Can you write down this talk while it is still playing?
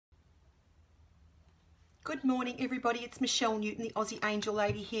Good morning, everybody. It's Michelle Newton, the Aussie Angel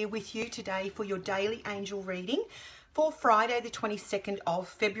Lady, here with you today for your daily angel reading for Friday, the 22nd of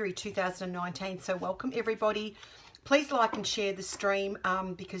February 2019. So welcome, everybody. Please like and share the stream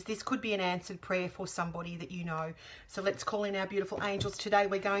because this could be an answered prayer for somebody that you know. So let's call in our beautiful angels. Today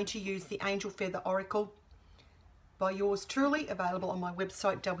we're going to use the Angel Feather Oracle by yours truly, available on my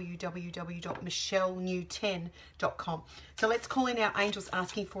website www.michellenewten.com. So let's call in our angels,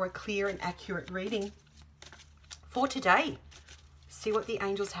 asking for a clear and accurate reading for today. See what the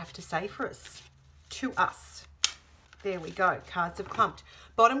angels have to say for us, to us. There we go. Cards have clumped.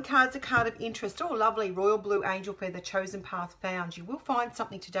 Bottom card's a card of interest. Oh, lovely. Royal blue angel feather, chosen path found. You will find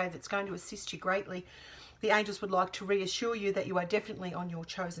something today that's going to assist you greatly. The angels would like to reassure you that you are definitely on your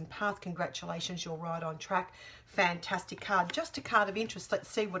chosen path. Congratulations, you're right on track. Fantastic card. Just a card of interest. Let's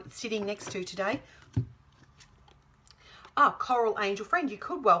see what it's sitting next to today. Ah, coral angel friend. You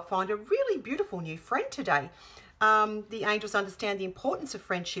could well find a really beautiful new friend today. The angels understand the importance of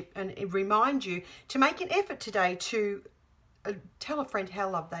friendship and remind you to make an effort today to tell a friend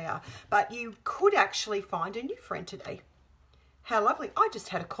how loved they are. But you could actually find a new friend today. How lovely. I just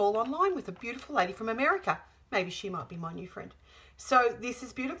had a call online with a beautiful lady from America. Maybe she might be my new friend. So this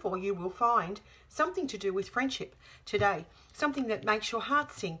is beautiful. You will find something to do with friendship today. Something that makes your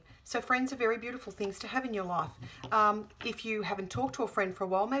heart sing. So friends are very beautiful things to have in your life. If you haven't talked to a friend for a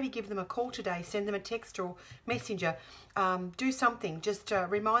while, maybe give them a call today. Send them a text or messenger. Do something. Just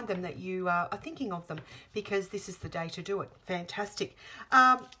remind them that you are thinking of them, because this is the day to do it. Fantastic.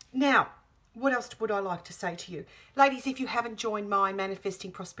 Now, what else would I like to say to you? Ladies, if you haven't joined my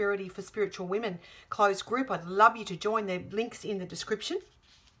Manifesting Prosperity for Spiritual Women closed group, I'd love you to join. The link's in the description.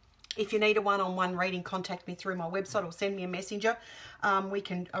 If you need a one-on-one reading, contact me through my website or send me a messenger. We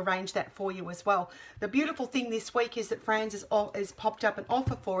can arrange that for you as well. The beautiful thing this week is that Franz has popped up an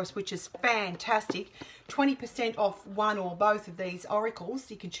offer for us, which is fantastic. 20% off one or both of these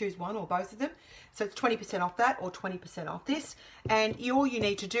oracles. You can choose one or both of them. So it's 20% off that or 20% off this. And all you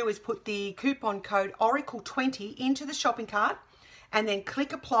need to do is put the coupon code Oracle20 into the shopping cart, and then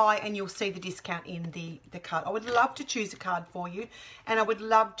click apply, and you'll see the discount in the card. I would love to choose a card for you, and I would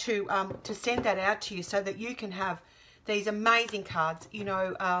love to send that out to you so that you can have these amazing cards. You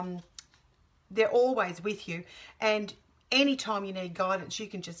know, they're always with you, and anytime you need guidance, you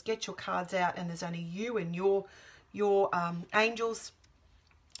can just get your cards out, and there's only you and your angels,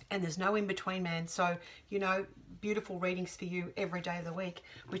 and there's no in-between, man. So, you know, beautiful readings for you every day of the week,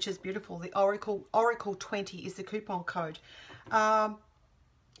 which is beautiful. The Oracle20 is the coupon code.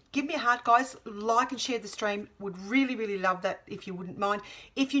 Give me a heart, guys. Like and share the stream. Would really, really love that if you wouldn't mind.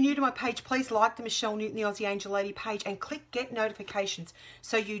 If you're new to my page, please like the Michelle Newton, the Aussie Angel Lady page, and click get notifications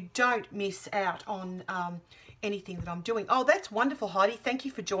so you don't miss out on anything that I'm doing. Oh, that's wonderful, Heidi. Thank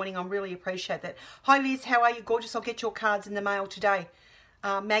you for joining. I really appreciate that. Hi, Liz. How are you? Gorgeous. I'll get your cards in the mail today.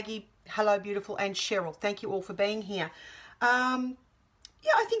 Maggie, hello, beautiful, and Cheryl. Thank you all for being here.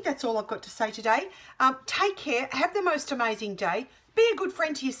 Yeah, I think that's all I've got to say today. Take care. Have the most amazing day. Be a good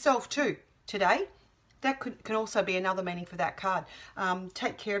friend to yourself too today. That can also be another meaning for that card.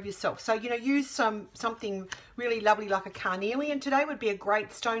 Take care of yourself. So, you know, use something really lovely like a carnelian today would be a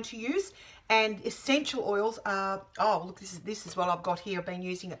great stone to use. And essential oils are, oh, look, this is what I've got here. I've been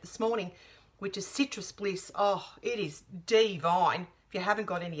using it this morning, which is Citrus Bliss. Oh, it is divine. If you haven't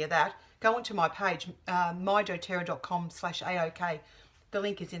got any of that, go onto my page, mydoterra.com/AOK. The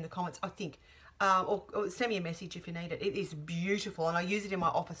link is in the comments, I think. Or send me a message if you need it. It is beautiful, and I use it in my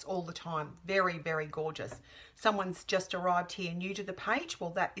office all the time. Very, very gorgeous. Someone's just arrived here new to the page.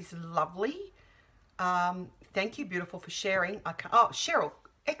 Well, that is lovely. Thank you, beautiful, for sharing. Oh, Cheryl,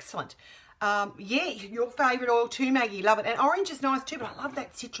 excellent. Yeah, your favourite oil too, Maggie. Love it. And orange is nice too, but I love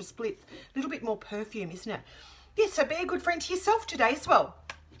that citrus split. A little bit more perfume, isn't it? Yes, so be a good friend to yourself today as well.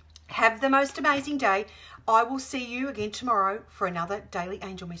 Have the most amazing day. I will see you again tomorrow for another daily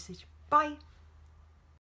angel message. Bye.